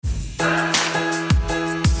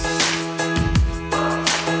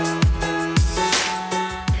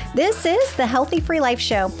This is the Healthy Free Life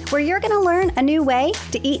Show, where you're going to learn a new way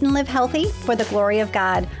to eat and live healthy for the glory of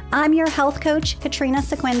God. I'm your health coach, Katrina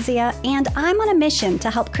Sequenzia, and I'm on a mission to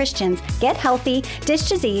help Christians get healthy, ditch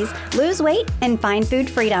disease, lose weight, and find food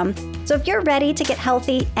freedom. So if you're ready to get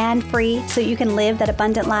healthy and free so you can live that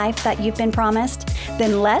abundant life that you've been promised,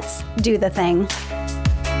 then let's do the thing.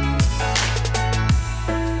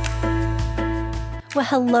 Well,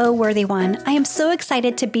 hello, worthy one. I am so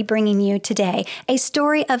excited to be bringing you today a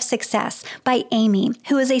story of success by Amy,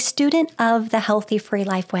 who is a student of the Healthy Free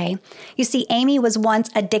Life Way. You see, Amy was once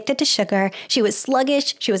addicted to sugar. She was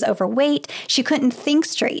sluggish. She was overweight. She couldn't think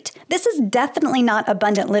straight. This is definitely not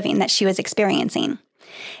abundant living that she was experiencing.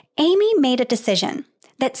 Amy made a decision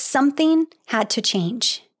that something had to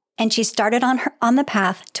change, and she started on the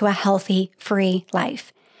path to a healthy, free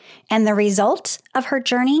life. And the result of her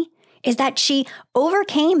journey is that she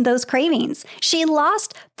overcame those cravings. She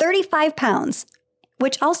lost 35 pounds,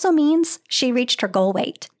 which also means she reached her goal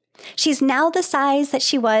weight. She's now the size that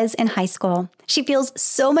she was in high school. She feels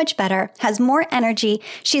so much better, has more energy.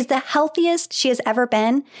 She's the healthiest she has ever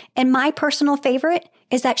been. And my personal favorite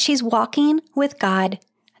is that she's walking with God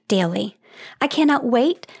daily. I cannot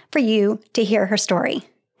wait for you to hear her story.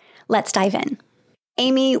 Let's dive in.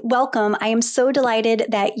 Amy, welcome. I am so delighted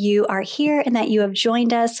that you are here and that you have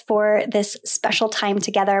joined us for this special time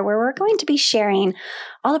together where we're going to be sharing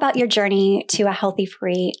all about your journey to a healthy,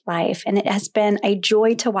 free life. And it has been a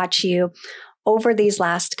joy to watch you over these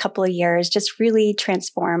last couple of years just really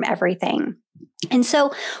transform everything. And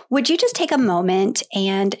so would you just take a moment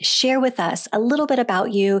and share with us a little bit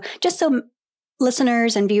about you, just so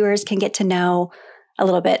listeners and viewers can get to know a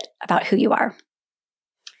little bit about who you are?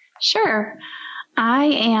 Sure. I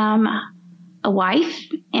am a wife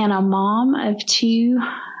and a mom of two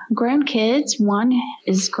grown kids. One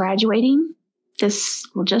is graduating.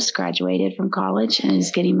 Just graduated from college and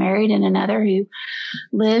is getting married, and another who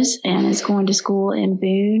lives and is going to school in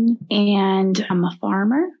Boone. And I'm a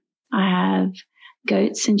farmer. I have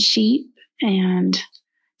goats and sheep and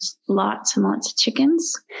lots and lots of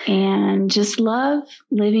chickens, and just love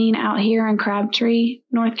living out here in Crabtree,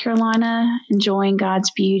 North Carolina, enjoying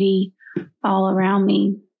God's beauty all around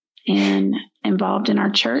me and involved in our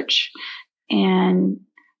church. And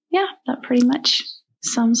yeah, that pretty much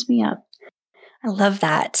sums me up. I love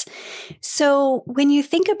that. So when you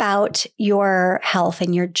think about your health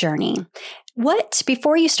and your journey,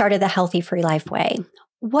 before you started the Healthy Free Life Way,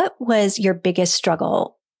 what was your biggest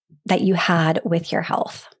struggle that you had with your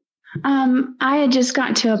health? I had just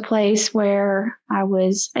gotten to a place where I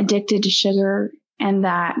was addicted to sugar, and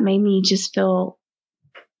that made me just feel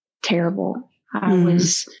terrible. I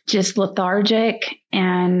was just lethargic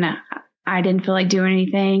and I didn't feel like doing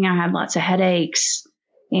anything. I had lots of headaches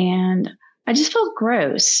and I just felt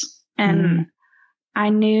gross. And I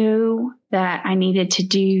knew that I needed to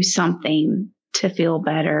do something to feel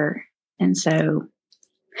better. And so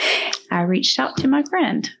I reached out to my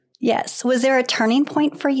friend. Yes. Was there a turning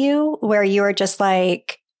point for you where you were just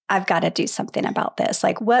like, I've got to do something about this?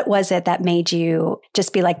 Like, what was it that made you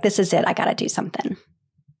just be like, this is it, I got to do something?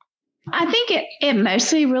 I think it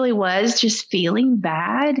mostly really was just feeling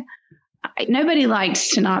bad. Nobody likes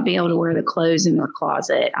to not be able to wear the clothes in their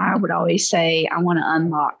closet. I would always say I want to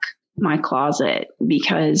unlock my closet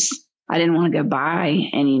because I didn't want to go buy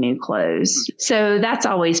any new clothes. So that's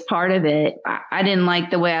always part of it. I didn't like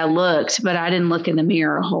the way I looked, but I didn't look in the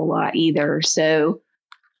mirror a whole lot either.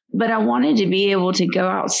 But I wanted to be able to go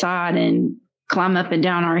outside and climb up and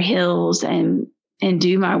down our hills and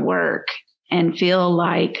do my work and feel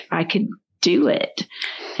like I could do it.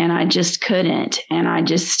 And I just couldn't. And I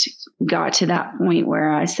just got to that point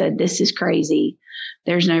where I said, this is crazy.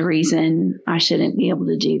 There's no reason I shouldn't be able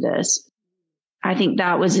to do this. I think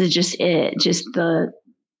that was just the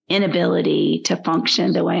inability to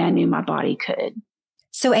function the way I knew my body could.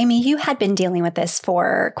 So Amy, you had been dealing with this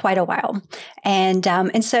for quite a while. And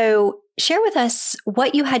so share with us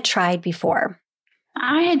what you had tried before.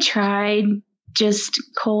 I had tried just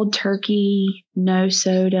cold turkey, no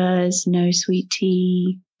sodas, no sweet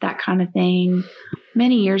tea, that kind of thing.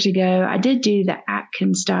 Many years ago, I did do the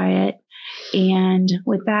Atkins diet. And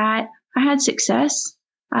with that, I had success.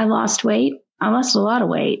 I lost weight. I lost a lot of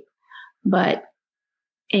weight, but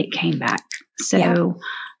it came back. So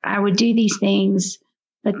I would do these things,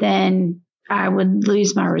 but then I would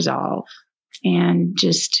lose my resolve and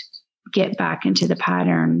just get back into the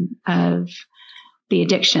pattern of the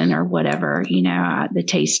addiction or whatever. The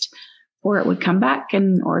taste or it would come back,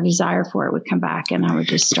 or a desire for it would come back, and I would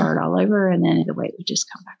just start all over, and then the weight would just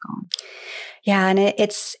come back on. Yeah. And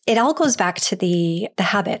it all goes back to the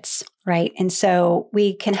habits, right? And so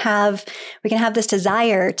we can have this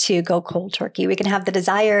desire to go cold turkey. We can have the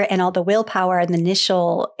desire and all the willpower in the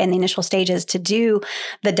initial stages to do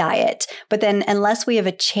the diet. But then unless we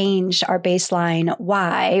have changed our baseline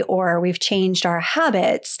why, or we've changed our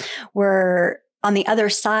habits, we're on the other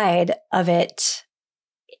side of it.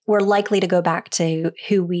 We're likely to go back to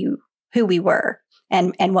who we were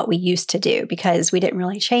and what we used to do, because we didn't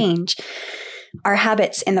really change our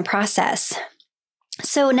habits in the process.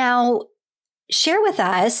 So now share with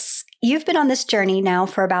us, you've been on this journey now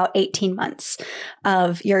for about 18 months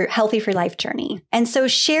of your Healthy Free Life journey. And so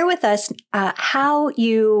share with us how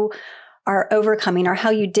you are overcoming, or how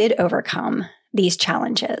you did overcome these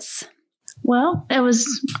challenges. Well, it was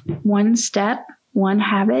one step, one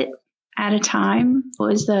habit at a time. It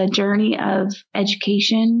was the journey of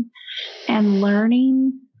education and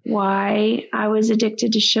learning why I was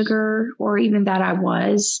addicted to sugar, or even that I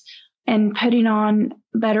was, and putting on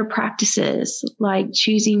better practices, like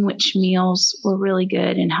choosing which meals were really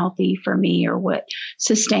good and healthy for me, or what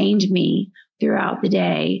sustained me throughout the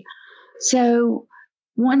day. So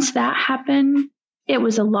once that happened, it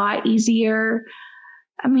was a lot easier.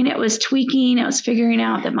 I mean, it was tweaking. It was figuring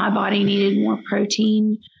out that my body needed more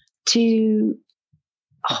protein to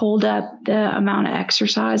hold up the amount of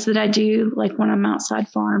exercise that I do, like when I'm outside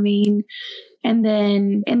farming. And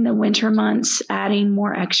then in the winter months, adding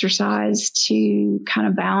more exercise to kind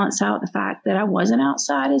of balance out the fact that I wasn't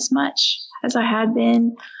outside as much as I had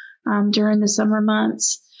been during the summer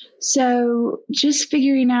months. So just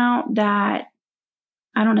figuring out that,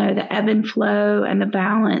 I don't know, the ebb and flow and the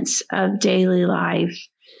balance of daily life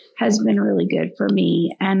has been really good for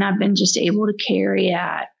me. And I've been just able to carry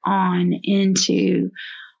it on into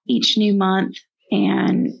each new month,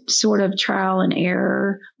 and sort of trial and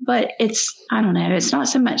error. But I don't know, it's not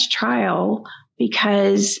so much trial,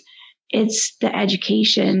 because it's the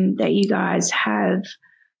education that you guys have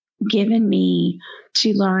given me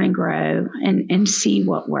to learn and grow and see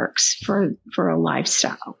what works for a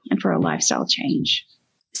lifestyle and for a lifestyle change.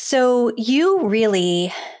 So you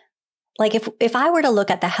really, like if I were to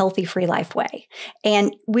look at the Healthy Free Life Way,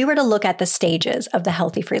 and we were to look at the stages of the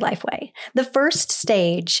Healthy Free Life Way, the first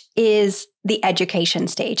stage is the education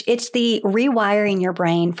stage. It's the rewiring your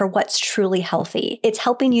brain for what's truly healthy. It's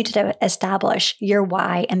helping you to establish your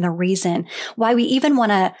why and the reason why we even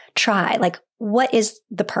want to try. Like, what is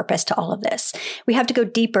the purpose to all of this? We have to go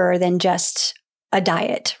deeper than just a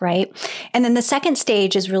diet, right? And then the second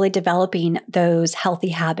stage is really developing those healthy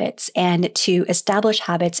habits and to establish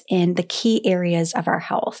habits in the key areas of our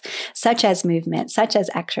health, such as movement, such as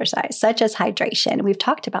exercise, such as hydration. We've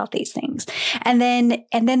talked about these things. And then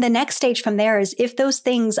the next stage from there is if those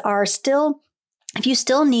things are still, if you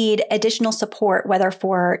still need additional support, whether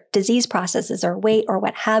for disease processes or weight or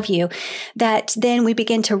what have you, that then we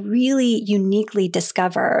begin to really uniquely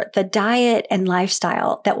discover the diet and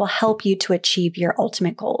lifestyle that will help you to achieve your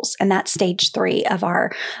ultimate goals. And that's stage 3 of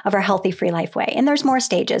our Healthy Free Life Way. And there's more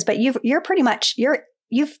stages, but you've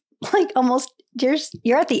like almost,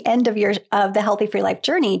 you're at the end of the Healthy Free Life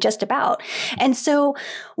journey, just about. And so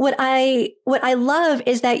what I love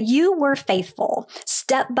is that you were faithful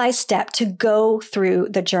step by step to go through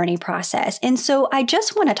the journey process. And so I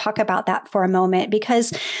just want to talk about that for a moment,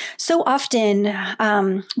 because so often,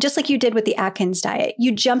 just like you did with the Atkins diet,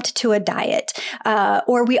 you jumped to a diet,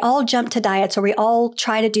 or we all jump to diets, or we all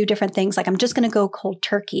try to do different things. Like, I'm just going to go cold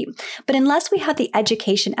turkey. But unless we have the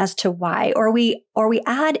education as to why, or we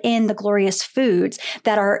add in the glorious foods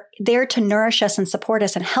that are there to nourish us and support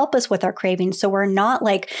us and help us with our cravings, so we're not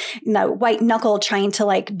like, white knuckle trying to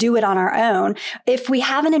like do it on our own. If we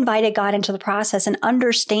haven't invited God into the process and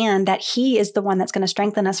understand that He is the one that's going to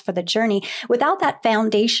strengthen us for the journey, without that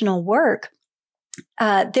foundational work,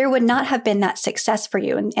 there would not have been that success for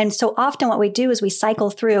you. And so often what we do is we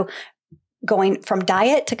cycle through going from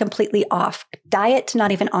diet to completely off, diet to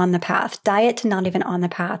not even on the path, diet to not even on the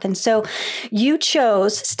path. And so you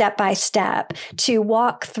chose step by step to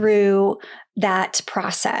walk through that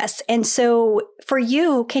process. And so for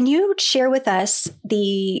you, can you share with us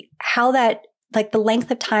how that, like the length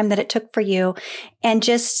of time that it took for you, and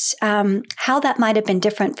just how that might have been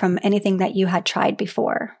different from anything that you had tried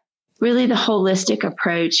before? Really, the holistic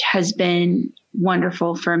approach has been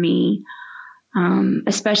wonderful for me.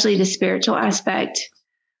 Especially the spiritual aspect.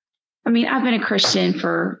 I mean, I've been a Christian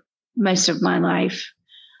for most of my life,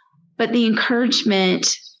 but the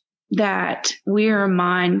encouragement that we're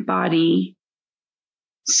mind, body,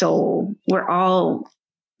 soul, we're all,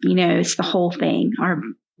 it's the whole thing. Our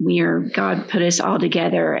God put us all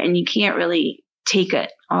together, and you can't really take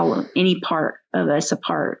any part of us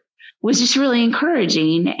apart, was just really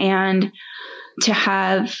encouraging. And to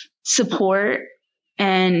have support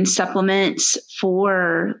and supplements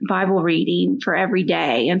for Bible reading for every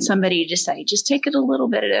day, and somebody to say, just take it a little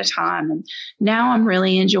bit at a time. And now I'm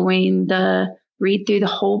really enjoying the read through the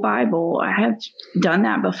whole Bible. I have done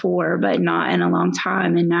that before, but not in a long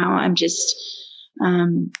time. And now I'm just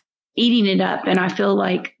eating it up. And I feel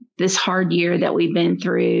like this hard year that we've been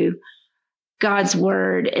through, God's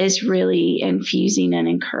word is really infusing and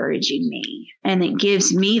encouraging me. And it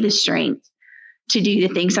gives me the strength to do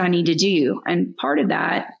the things I need to do. And part of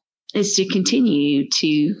that is to continue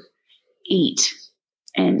to eat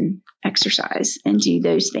and exercise and do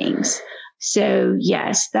those things. So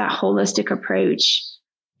yes, that holistic approach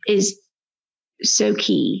is so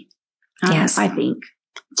key, yes. I think,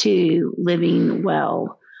 to living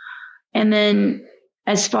well. And then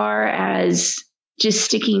as far as just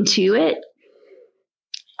sticking to it,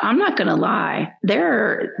 I'm not going to lie.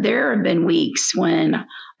 There have been weeks when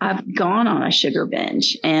I've gone on a sugar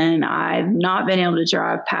binge and I've not been able to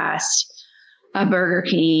drive past a Burger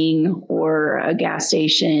King or a gas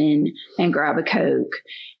station and grab a Coke.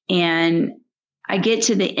 And I get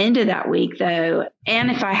to the end of that week though, and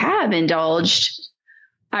if I have indulged,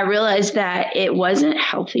 I realized that it wasn't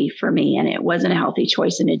healthy for me and it wasn't a healthy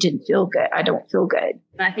choice and it didn't feel good. I don't feel good.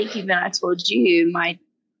 And I think even I told you,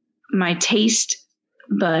 my taste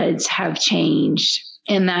buds have changed,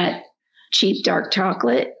 and that cheap dark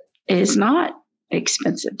chocolate is not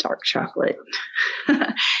expensive dark chocolate.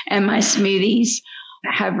 And my smoothies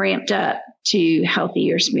have ramped up to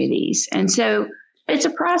healthier smoothies. And so it's a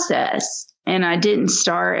process, and I didn't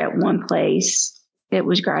start at one place. It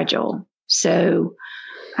was gradual. So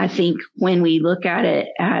I think when we look at it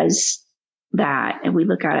as that, and we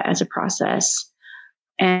look at it as a process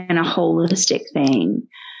and a holistic thing,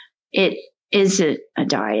 it isn't a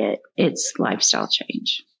diet, it's lifestyle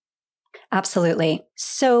change. Absolutely.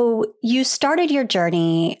 So you started your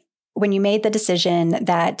journey when you made the decision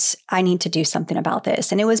that I need to do something about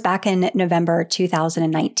this. And it was back in November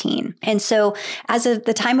 2019. And so as of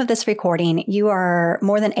the time of this recording, you are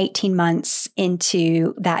more than 18 months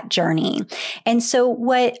into that journey. And so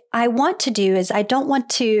what I want to do is I don't want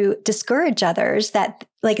to discourage others that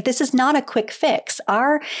like, this is not a quick fix.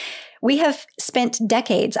 We have spent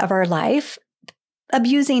decades of our life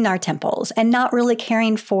abusing our temples and not really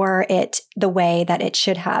caring for it the way that it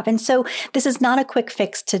should have. And so this is not a quick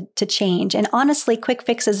fix to change. And honestly, quick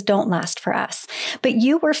fixes don't last for us, but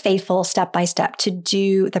you were faithful step by step to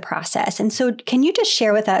do the process. And so can you just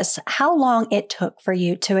share with us how long it took for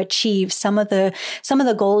you to achieve some of the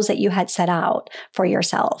goals that you had set out for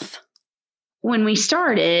yourself? When we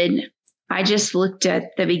started, I just looked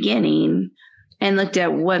at the beginning and looked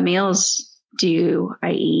at what meals do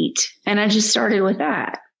I eat? And I just started with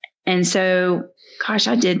that. And so, gosh,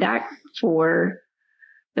 I did that for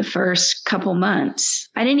the first couple months.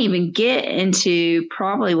 I didn't even get into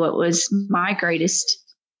probably what was my greatest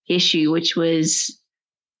issue, which was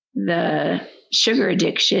the sugar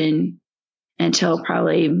addiction, until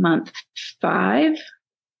probably month 5.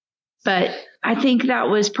 But I think that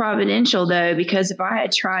was providential though, because if I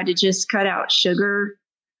had tried to just cut out sugar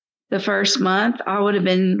the first month, I would have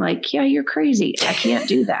been like, yeah, you're crazy. I can't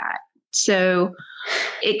do that. So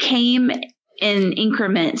it came in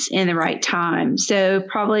increments in the right time. So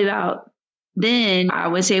probably about then I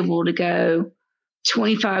was able to go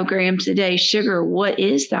 25 grams a day sugar. What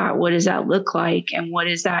is that? What does that look like? And what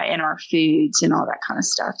is that in our foods and all that kind of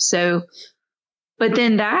stuff? So, but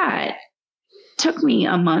then that took me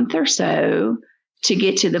a month or so to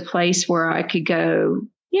get to the place where I could go,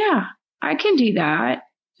 yeah, I can do that.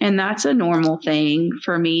 And that's a normal thing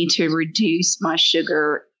for me to reduce my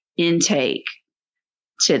sugar intake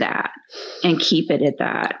to that and keep it at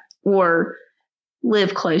that or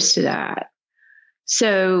live close to that.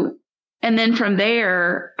 So, and then from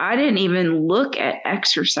there, I didn't even look at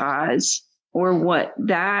exercise or what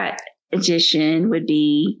that addition would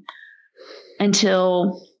be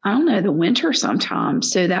until, I don't know, the winter sometime.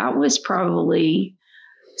 So that was probably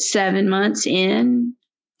 7 months in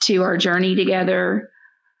to our journey together.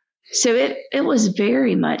 So it was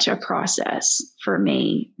very much a process for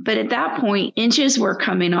me. But at that point, inches were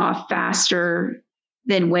coming off faster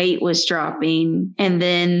than weight was dropping. And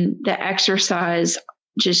then the exercise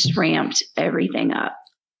just ramped everything up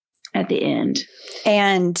at the end.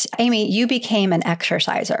 And Amy, you became an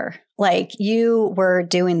exerciser. Like you were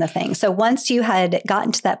doing the thing. So once you had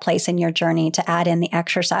gotten to that place in your journey to add in the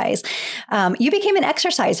exercise, you became an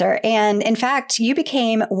exerciser. And in fact, you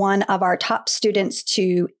became one of our top students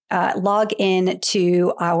to log in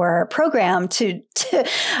to our program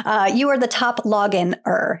you are the top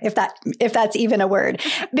login-er, if that's even a word,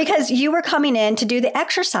 because you were coming in to do the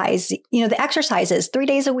exercises 3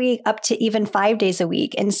 days a week up to even 5 days a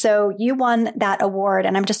week. And so you won that award.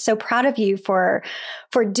 And I'm just so proud of you for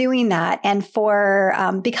doing that and for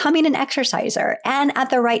becoming an exerciser and at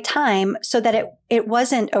the right time so that it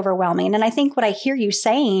wasn't overwhelming. And I think what I hear you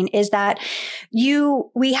saying is that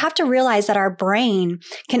we have to realize that our brain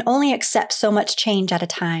can only accept so much change at a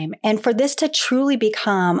time. And for this to truly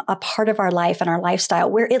become a part of our life and our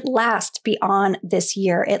lifestyle where it lasts beyond this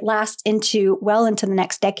year, it lasts into the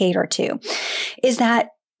next decade or two, is that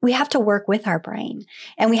we have to work with our brain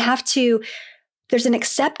and there's an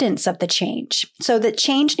acceptance of the change. So the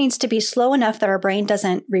change needs to be slow enough that our brain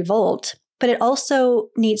doesn't revolt, but it also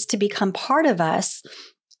needs to become part of us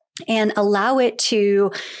and allow it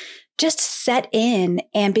to just set in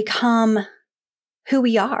and become who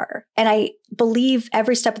we are. And I believe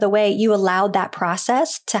every step of the way, you allowed that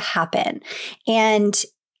process to happen. And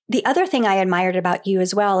the other thing I admired about you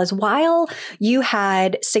as well is while you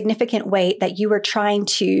had significant weight that you were trying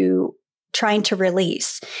to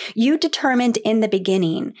release, you determined in the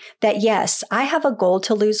beginning that, yes, I have a goal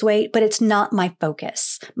to lose weight, but it's not my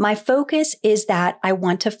focus. My focus is that I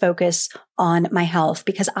want to focus on my health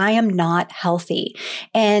because I am not healthy.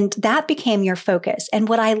 And that became your focus. And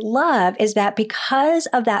what I love is that because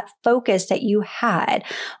of that focus that you had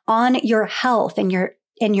on your health and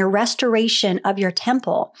your restoration of your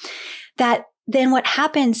temple, that then what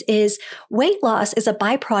happens is weight loss is a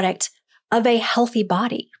byproduct of a healthy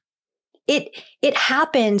body. It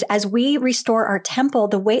happens as we restore our temple,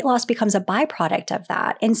 the weight loss becomes a byproduct of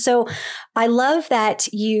that. And so I love that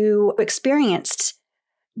you experienced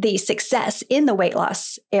the success in the weight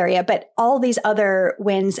loss area, but all these other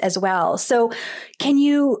wins as well. So can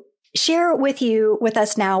you share with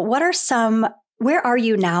us now, where are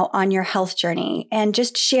you now on your health journey? And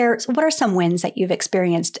just share, what are some wins that you've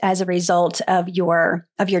experienced as a result of your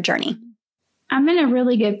journey? I'm in a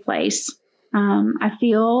really good place. I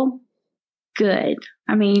feel good.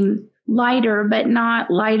 I mean, lighter, but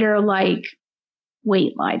not lighter like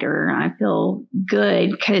weight lighter. I feel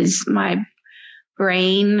good because my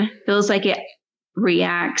brain feels like it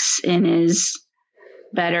reacts and is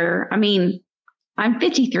better. I mean, I'm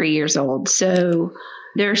 53 years old, so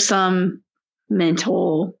there's some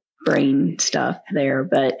mental brain stuff there,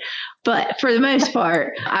 but for the most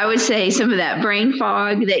part, I would say some of that brain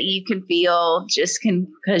fog that you can feel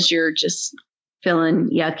because you're just feeling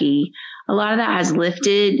yucky. A lot of that has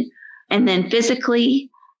lifted. And then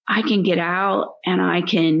physically, I can get out and I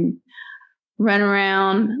can run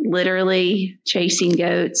around literally chasing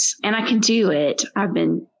goats, and I can do it. I've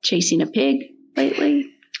been chasing a pig lately.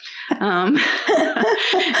 And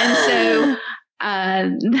so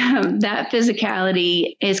that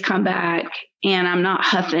physicality has come back, and I'm not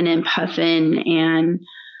huffing and puffing and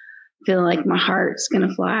feel like my heart's going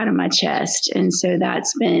to fly out of my chest. And so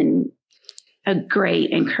that's been a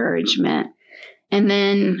great encouragement. And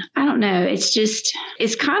then, I don't know,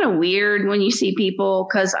 it's kind of weird when you see people,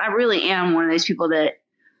 because I really am one of those people that,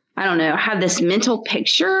 I don't know, have this mental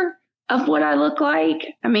picture of what I look like.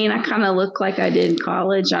 I mean, I kind of look like I did in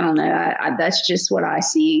college. I don't know. That's just what I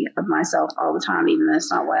see of myself all the time, even though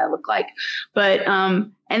it's not what I look like. But,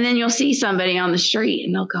 and then you'll see somebody on the street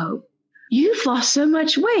and they'll go, "You've lost so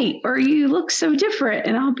much weight," or "You look so different."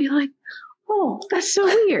 And I'll be like, "Oh, that's so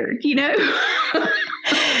weird," you know?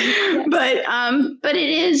 But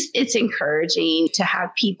it's encouraging to have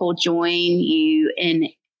people join you in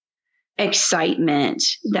excitement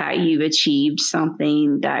that you've achieved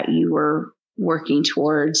something that you were working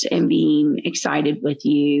towards and being excited with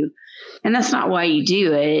you. And that's not why you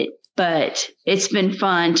do it, but it's been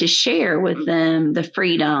fun to share with them the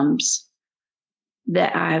freedoms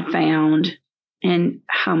that I have found and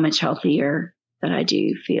how much healthier that I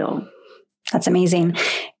do feel. That's amazing.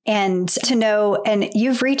 And to know, and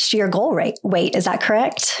you've reached your goal weight, is that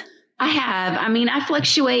correct? I have. I mean, I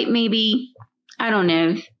fluctuate maybe, I don't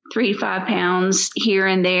know, 3 to 5 pounds here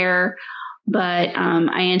and there, but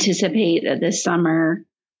I anticipate that this summer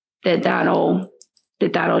that'll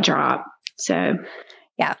drop. So,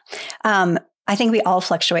 yeah. I think we all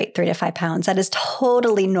fluctuate 3 to 5 pounds. That is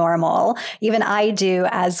totally normal. Even I do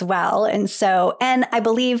as well. And I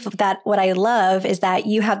believe that what I love is that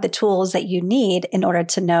you have the tools that you need in order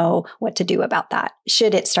to know what to do about that.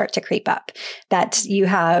 Should it start to creep up, that you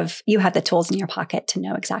have the tools in your pocket to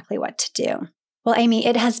know exactly what to do. Well, Amy,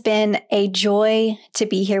 it has been a joy to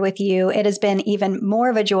be here with you. It has been even more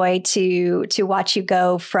of a joy to watch you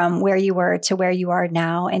go from where you were to where you are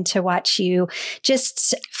now, and to watch you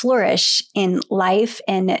just flourish in life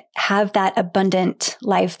and have that abundant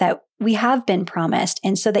life that we have been promised.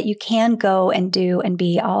 And so that you can go and do and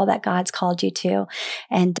be all that God's called you to.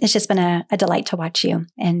 And it's just been a delight to watch you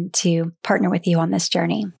and to partner with you on this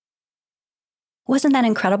journey. Wasn't that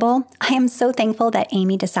incredible? I am so thankful that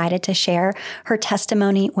Amy decided to share her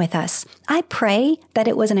testimony with us. I pray that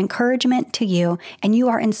it was an encouragement to you and you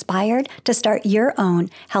are inspired to start your own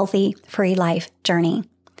healthy, free life journey.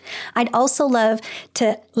 I'd also love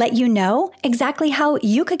to let you know exactly how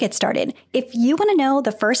you could get started. If you want to know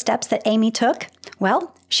the first steps that Amy took,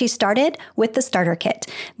 well, she started with the starter kit,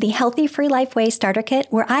 the Healthy Free Life Way starter kit,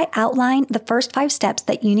 where I outline the first 5 steps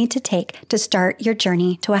that you need to take to start your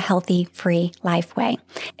journey to a healthy, free life way.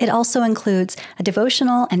 It also includes a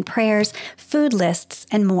devotional and prayers, food lists,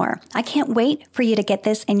 and more. I can't wait for you to get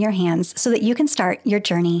this in your hands so that you can start your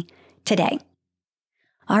journey today.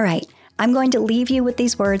 All right. I'm going to leave you with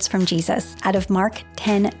these words from Jesus out of Mark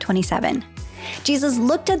 10:27. Jesus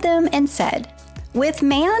looked at them and said, "With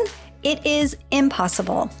man, it is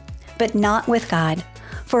impossible, but not with God,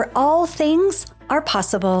 for all things are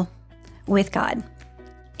possible with God."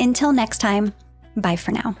 Until next time, bye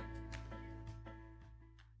for now.